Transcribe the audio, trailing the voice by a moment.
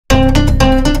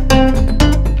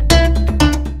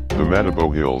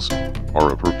Matobo Hills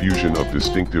are a profusion of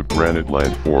distinctive granite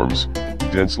landforms,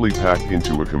 densely packed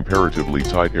into a comparatively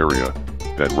tight area,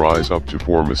 that rise up to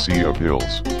form a sea of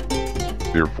hills.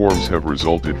 Their forms have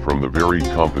resulted from the varied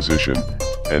composition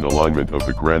and alignment of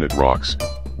the granite rocks,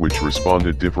 which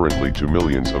responded differently to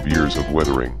millions of years of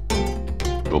weathering.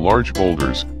 The large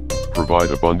boulders provide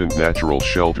abundant natural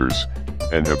shelters,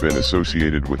 and have been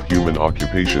associated with human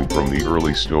occupation from the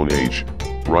early Stone Age,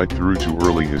 right through to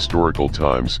early historical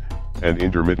times, and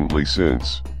intermittently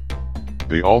since.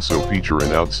 They also feature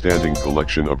an outstanding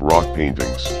collection of rock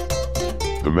paintings.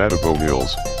 The Matobo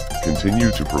Hills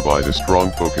continue to provide a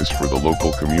strong focus for the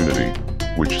local community,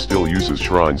 which still uses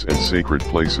shrines and sacred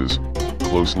places,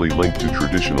 closely linked to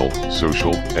traditional,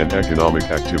 social, and economic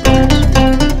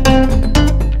activities.